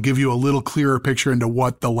 that'll give you a little clearer picture into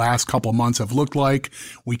what the last couple months have looked like.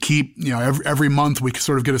 We keep, every month we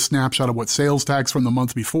sort of get a snapshot of what sales tax from the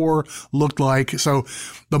month before looked like. So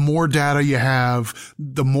the more data you have,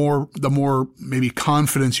 the more maybe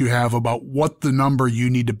confidence you have about what the number you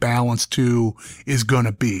need to balance to is going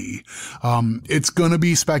to be. It's going to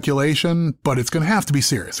be speculation, but it's going to have to be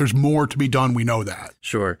serious. There's more to be done. We know that.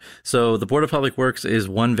 Sure. So the Board of Public Works is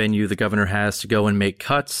one venue the governor has to go and make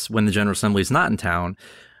cuts when the General Assembly is not in town.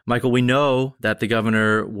 Michael, we know that the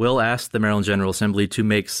governor will ask the Maryland General Assembly to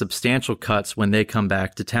make substantial cuts when they come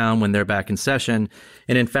back to town, when they're back in session.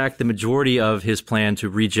 And in fact, the majority of his plan to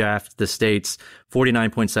redraft the state's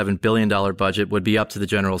 $49.7 billion budget would be up to the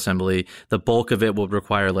General Assembly. The bulk of it will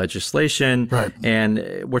require legislation. Right.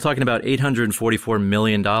 And we're talking about $844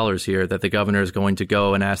 million here that the governor is going to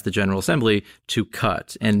go and ask the General Assembly to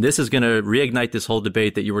cut. And this is going to reignite this whole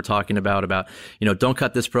debate that you were talking about, don't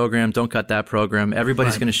cut this program, don't cut that program.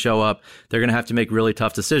 Everybody's going to show up. They're going to have to make really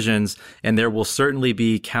tough decisions. And there will certainly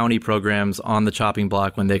be county programs on the chopping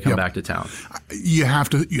block when they come back to town. You have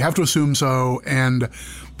to assume so. And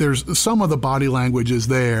there's some of the body language is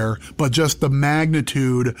there, but just the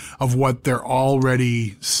magnitude of what they're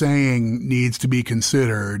already saying needs to be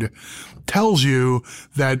considered tells you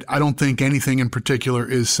that I don't think anything in particular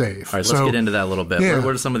is safe. All right, let's get into that a little bit.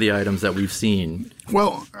 What are some of the items that we've seen?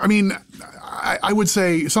 Well, I mean, I would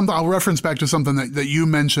say something. I'll reference back to something that you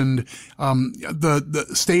mentioned. The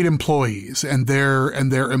state employees and their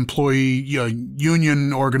employee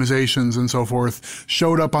union organizations and so forth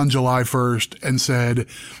showed up on July 1st and said,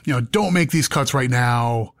 don't make these cuts right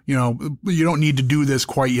now. You don't need to do this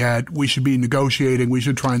quite yet. We should be negotiating. We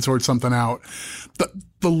should try and sort something out.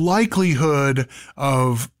 The likelihood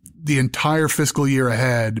of the entire fiscal year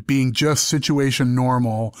ahead being just situation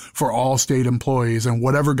normal for all state employees and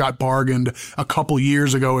whatever got bargained a couple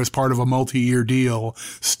years ago as part of a multi-year deal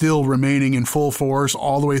still remaining in full force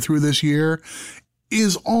all the way through this year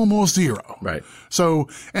is almost zero. Right. So,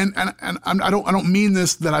 and I don't mean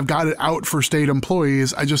this that I've got it out for state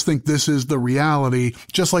employees. I just think this is the reality.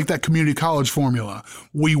 Just like that community college formula,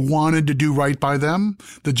 we wanted to do right by them.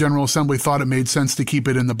 The General Assembly thought it made sense to keep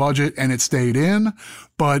it in the budget, and it stayed in.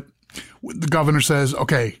 But the governor says,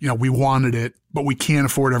 okay, we wanted it, but we can't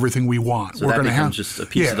afford everything we want. So that becomes just a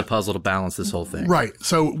piece of the puzzle to balance this whole thing. Right.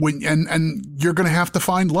 So and you're going to have to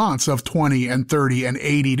find lots of $20 and $30 and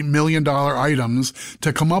 $80 million items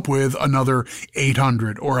to come up with another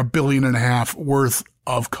 800 or $1.5 billion worth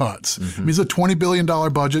of cuts. Mm-hmm. I mean, it's a $20 billion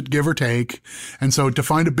budget, give or take. And so to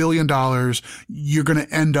find $1 billion, you're going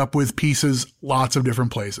to end up with pieces lots of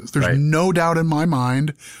different places. There's no doubt in my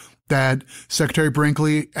mind that Secretary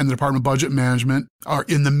Brinkley and the Department of Budget Management are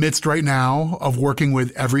in the midst right now of working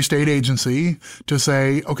with every state agency to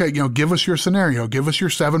say, okay, give us your scenario, give us your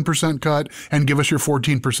 7% cut and give us your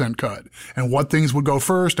 14% cut, and what things would go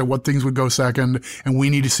first and what things would go second. And we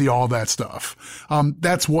need to see all that stuff.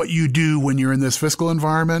 That's what you do when you're in this fiscal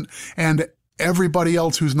environment. And everybody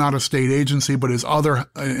else who's not a state agency but is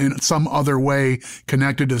in some other way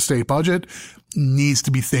connected to the state budget needs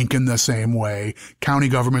to be thinking the same way. County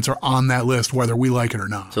governments are on that list, whether we like it or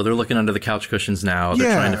not. So they're looking under the couch cushions now.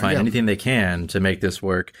 They're trying to find anything they can to make this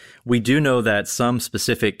work. We do know that some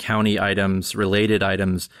specific county items, related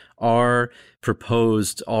items, are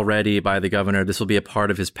proposed already by the governor. This will be a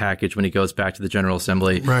part of his package when he goes back to the General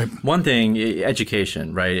Assembly. Right. One thing,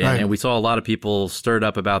 education, right? And we saw a lot of people stirred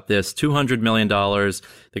up about this. $200 million.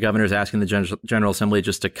 The governor is asking the General Assembly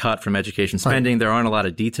just to cut from education spending. There aren't a lot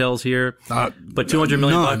of details here, but $200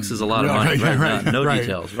 million bucks is a lot of money. No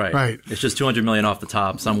details. Right. It's just $200 million off the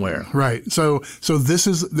top somewhere. Right. So this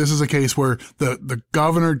is a case where the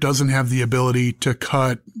governor doesn't have the ability to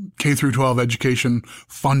cut K through 12 education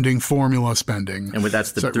funding formula spending. And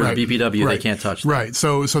that's through the BPW, they can't touch that. Right.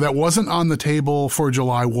 So that wasn't on the table for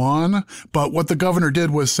July 1. But what the governor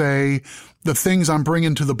did was say, the things I'm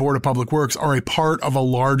bringing to the Board of Public Works are a part of a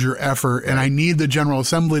larger effort, and I need the General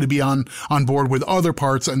Assembly to be on board with other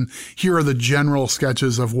parts. And here are the general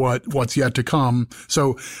sketches of what's yet to come.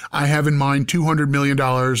 So I have in mind $200 million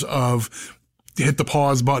of hit the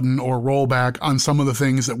pause button or roll back on some of the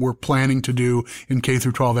things that we're planning to do in K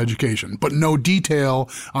through 12 education, but no detail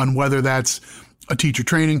on whether that's a teacher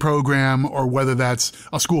training program or whether that's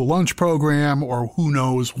a school lunch program or who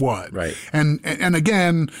knows what. Right. And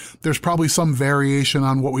again, there's probably some variation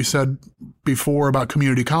on what we said before about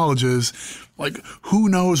community colleges. Like, who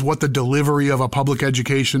knows what the delivery of a public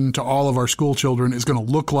education to all of our school children is going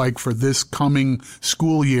to look like for this coming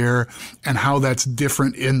school year and how that's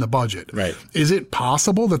different in the budget. Right. Is it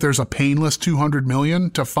possible that there's a painless $200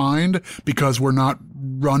 million to find because we're not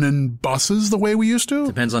running buses the way we used to?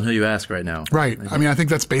 Depends on who you ask right now. Right. I mean, I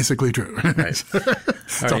think that's basically true. Right.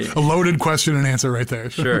 It's a loaded question and answer right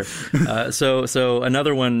there. Sure. So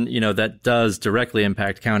another one, that does directly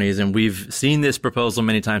impact counties, and we've seen this proposal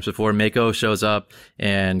many times before. MAKO shows up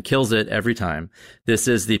and kills it every time. This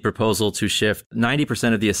is the proposal to shift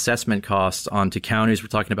 90% of the assessment costs onto counties. We're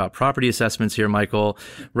talking about property assessments here, Michael.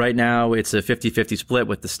 Right now, it's a 50-50 split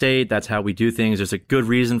with the state. That's how we do things. There's a good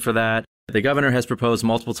reason for that. The governor has proposed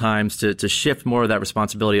multiple times to shift more of that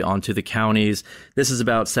responsibility onto the counties. This is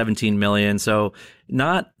about $17 million. So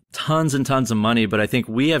not tons and tons of money, but I think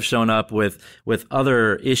we have shown up with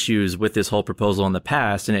other issues with this whole proposal in the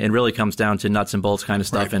past, and it really comes down to nuts and bolts kind of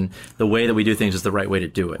stuff, and the way that we do things is the right way to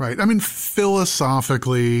do it. Right. I mean,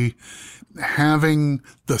 philosophically, having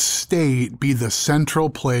the state be the central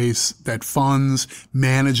place that funds,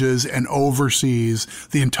 manages, and oversees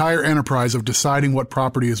the entire enterprise of deciding what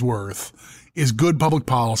property is worth is good public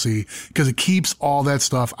policy because it keeps all that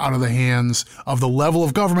stuff out of the hands of the level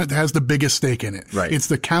of government that has the biggest stake in it. Right. It's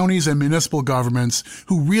the counties and municipal governments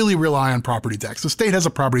who really rely on property tax. The state has a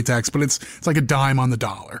property tax, but it's like a dime on the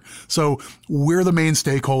dollar. So we're the main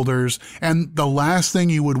stakeholders. And the last thing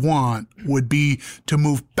you would want would be to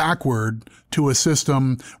move backward to a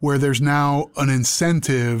system where there's now an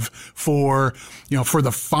incentive for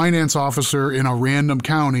the finance officer in a random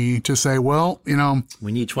county to say, well,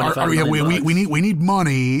 we need $25 million. We need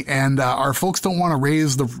money, and our folks don't want to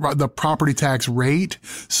raise the property tax rate.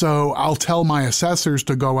 So I'll tell my assessors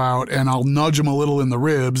to go out and I'll nudge them a little in the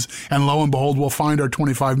ribs, and lo and behold, we'll find our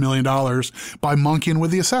 $25 million by monkeying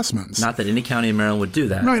with the assessments. Not that any county in Maryland would do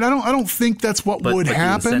that. Right. I don't think that's what would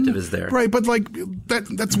happen. The incentive is there. Right. But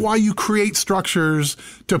that's why you create structures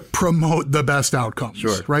to promote the best outcomes.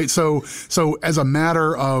 Sure. Right. So as a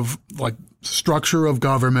matter of structure of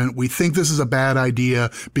government. We think this is a bad idea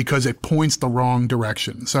because it points the wrong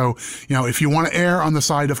direction. So, if you want to err on the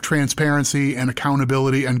side of transparency and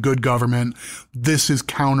accountability and good government, this is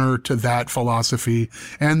counter to that philosophy.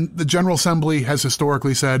 And the General Assembly has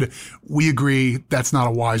historically said, we agree that's not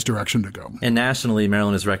a wise direction to go. And nationally,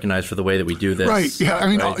 Maryland is recognized for the way that we do this. Right. Yeah. I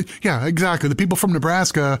mean, right? Yeah, exactly. The people from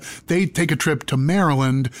Nebraska, they take a trip to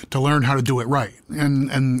Maryland to learn how to do it right.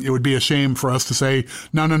 And it would be a shame for us to say,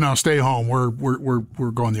 no, stay home. We're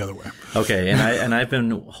going the other way. Okay. And I've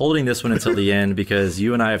been holding this one until the end because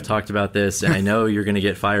you and I have talked about this, and I know you're going to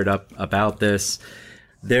get fired up about this.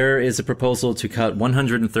 There is a proposal to cut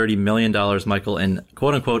 $130 million, Michael, in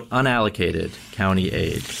quote unquote unallocated county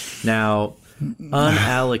aid. Now,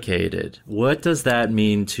 unallocated, what does that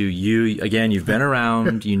mean to you? Again, you've been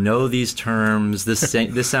around, you know these terms.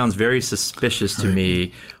 This sounds very suspicious to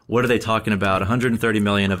me. What are they talking about? $130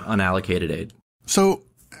 million of unallocated aid. So,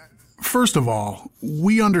 first of all,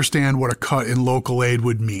 we understand what a cut in local aid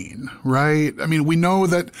would mean, right? I mean, we know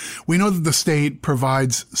that the state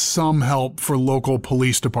provides some help for local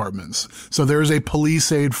police departments. So there's a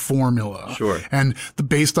police aid formula. Sure. And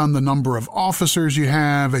based on the number of officers you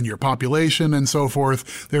have and your population and so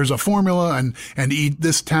forth, there's a formula and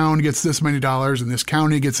this town gets this many dollars and this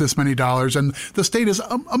county gets this many dollars. And the state is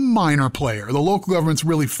a minor player. The local governments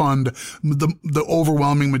really fund the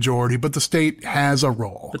overwhelming majority, but the state has a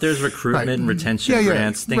role. But there's recruitment and retention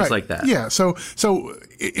grants, things like that. Yeah. So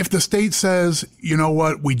if the state says, you know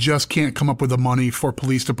what, we just can't come up with the money for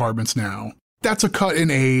police departments now, that's a cut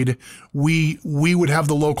in aid. We would have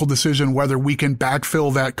the local decision whether we can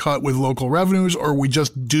backfill that cut with local revenues or we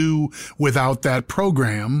just do without that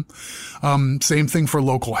program. Same thing for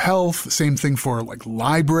local health. Same thing for like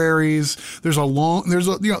libraries. There's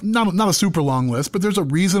not a super long list, but there's a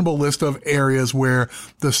reasonable list of areas where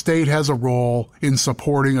the state has a role in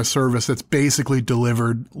supporting a service that's basically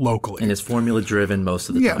delivered locally. And it's formula driven most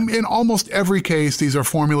of the time. Yeah, in almost every case, these are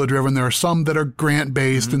formula driven. There are some that are grant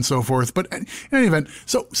based and so forth. But in any event,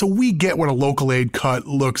 so we get what a local aid cut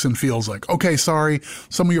looks and feels like. Okay, sorry,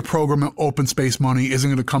 some of your program open space money isn't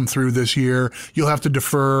going to come through this year. You'll have to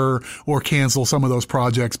defer or cancel some of those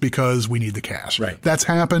projects because we need the cash. Right. That's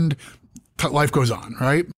happened. Life goes on,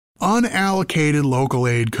 right? Unallocated local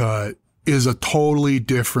aid cut is a totally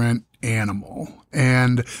different animal.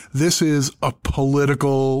 And this is a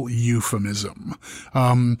political euphemism.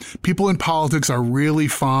 People in politics are really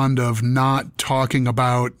fond of not talking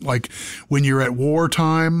about, like, when you're at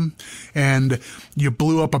wartime and you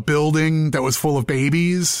blew up a building that was full of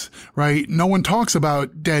babies, right? No one talks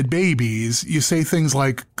about dead babies. You say things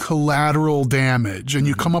like collateral damage, and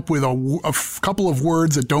you come up with a couple of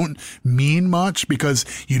words that don't mean much because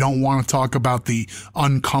you don't want to talk about the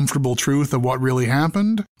uncomfortable truth of what really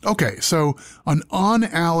happened. Okay, so an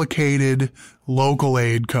unallocated local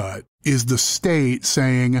aid cut is the state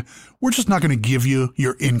saying, we're just not going to give you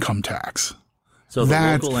your income tax. So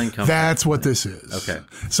local income that's what this is. Okay.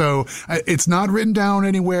 So it's not written down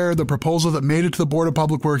anywhere. The proposal that made it to the Board of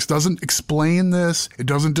Public Works doesn't explain this. It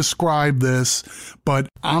doesn't describe this. But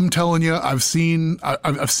I'm telling you, I've seen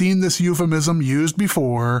this euphemism used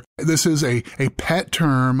before. This is a pet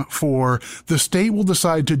term for the state will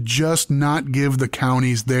decide to just not give the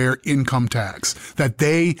counties their income tax that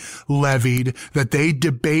they levied, that they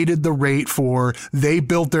debated the rate for, they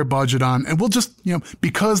built their budget on, and we'll just,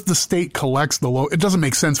 because the state collects the it doesn't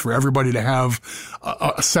make sense for everybody to have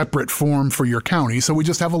a separate form for your county. So we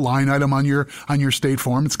just have a line item on your state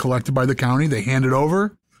form. It's collected by the county. They hand it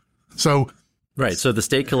over. So right. So the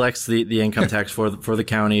state collects the income tax for the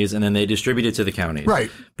counties, and then they distribute it to the counties. Right.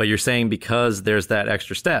 But you're saying because there's that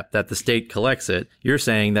extra step that the state collects it, you're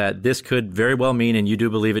saying that this could very well mean, and you do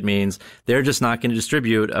believe it means, they're just not going to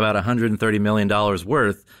distribute about $130 million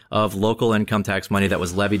worth of local income tax money that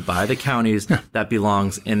was levied by the counties that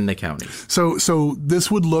belongs in the counties. So this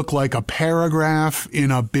would look like a paragraph in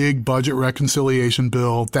a big budget reconciliation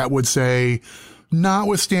bill that would say,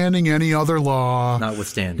 notwithstanding any other law.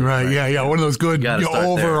 Notwithstanding. Right. Yeah. One of those good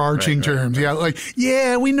overarching terms. Right. Yeah. Like,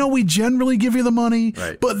 yeah, we know we generally give you the money,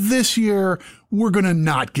 but this year we're going to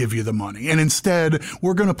not give you the money. And instead,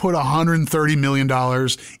 we're going to put $130 million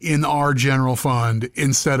in our general fund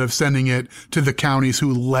instead of sending it to the counties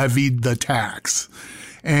who levied the tax.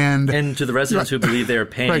 And to the residents who believe they're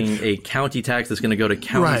paying a county tax that's going to go to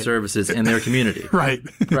county services in their community. Right.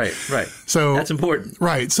 So that's important.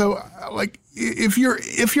 Right. So like if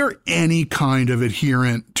you're any kind of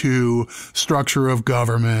adherent to structure of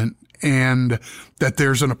government and that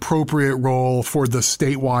there's an appropriate role for the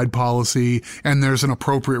statewide policy and there's an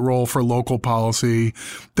appropriate role for local policy,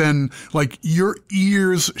 then like your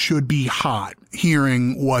ears should be hot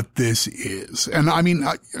hearing what this is. And I mean,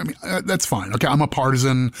 that's fine. Okay. I'm a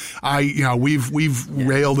partisan. We've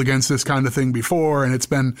railed against this kind of thing before, and it's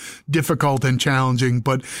been difficult and challenging,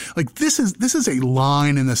 but like this is a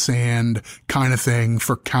line in the sand kind of thing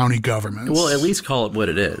for county governments. Well, at least call it what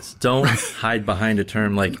it is. Don't hide behind a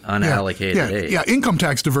term like unallocated aid. Yeah. Income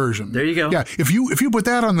tax diversion. There you go. Yeah. If you put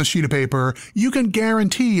that on the sheet of paper, you can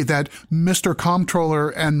guarantee that Mr. Comptroller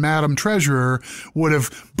and Madam Treasurer would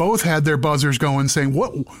have both had their buzzers going saying,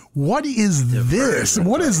 what is this?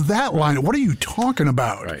 What is that line? What are you talking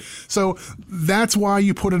about? Right. So that's why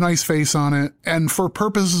you put a nice face on it. And for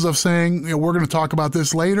purposes of saying, we're going to talk about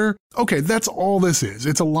this later. Okay. That's all this is.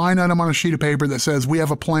 It's a line item on a sheet of paper that says we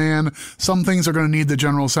have a plan. Some things are going to need the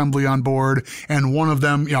General Assembly on board. And one of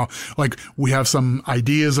them, like we have some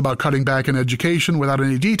ideas about cutting back in education without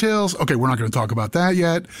any details. Okay. We're not going to talk about that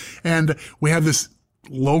yet. And we have this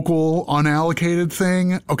local unallocated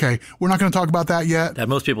thing. Okay, we're not going to talk about that yet. That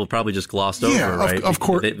most people probably just glossed over, right? Of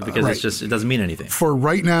course. Because right. It doesn't mean anything. For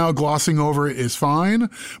right now, glossing over it is fine.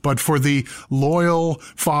 But for the loyal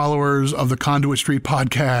followers of the Conduit Street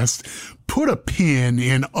podcast, put a pin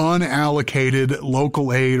in unallocated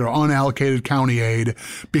local aid or unallocated county aid,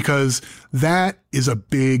 because that is a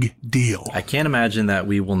big deal. I can't imagine that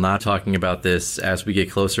we will not talking about this as we get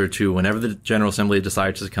closer to whenever the General Assembly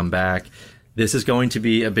decides to come back. This is going to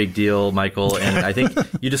be a big deal, Michael, and I think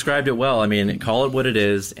you described it well. I mean, call it what it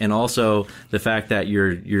is, and also the fact that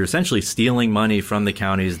you're essentially stealing money from the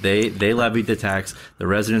counties. They levied the tax. The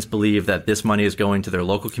residents believe that this money is going to their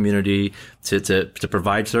local community to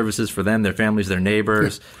provide services for them, their families, their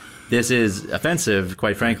neighbors. Yeah. This is offensive,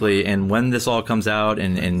 quite frankly, and when this all comes out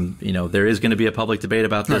and there is going to be a public debate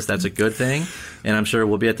about this, that's a good thing, and I'm sure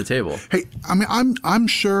we'll be at the table. Hey, I mean, I'm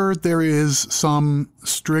sure there is some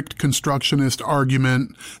strict constructionist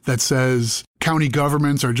argument that says county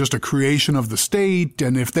governments are just a creation of the state,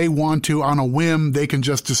 and if they want to, on a whim, they can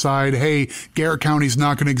just decide, hey, Garrett County's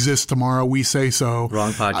not going to exist tomorrow. We say so.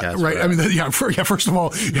 Wrong podcast. Right. I mean, first of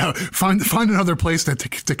all, find another place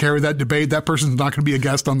to carry that debate. That person's not going to be a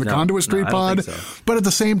guest on the Conduit Street pod. Think so. But at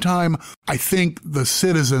the same time, I think the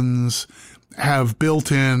citizens have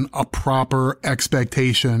built in a proper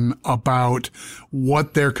expectation about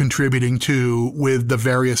what they're contributing to with the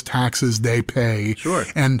various taxes they pay. Sure.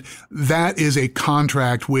 And that is a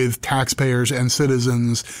contract with taxpayers and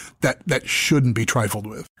citizens that shouldn't be trifled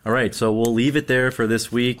with. All right, so we'll leave it there for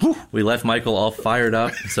this week. We left Michael all fired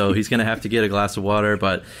up, so he's going to have to get a glass of water.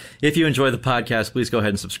 But if you enjoy the podcast, please go ahead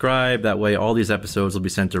and subscribe. That way, all these episodes will be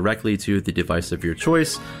sent directly to the device of your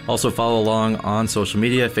choice. Also, follow along on social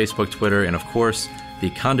media, Facebook, Twitter, and of course, the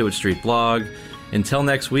Conduit Street blog. Until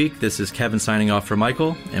next week, this is Kevin signing off for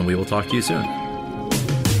Michael, and we will talk to you soon.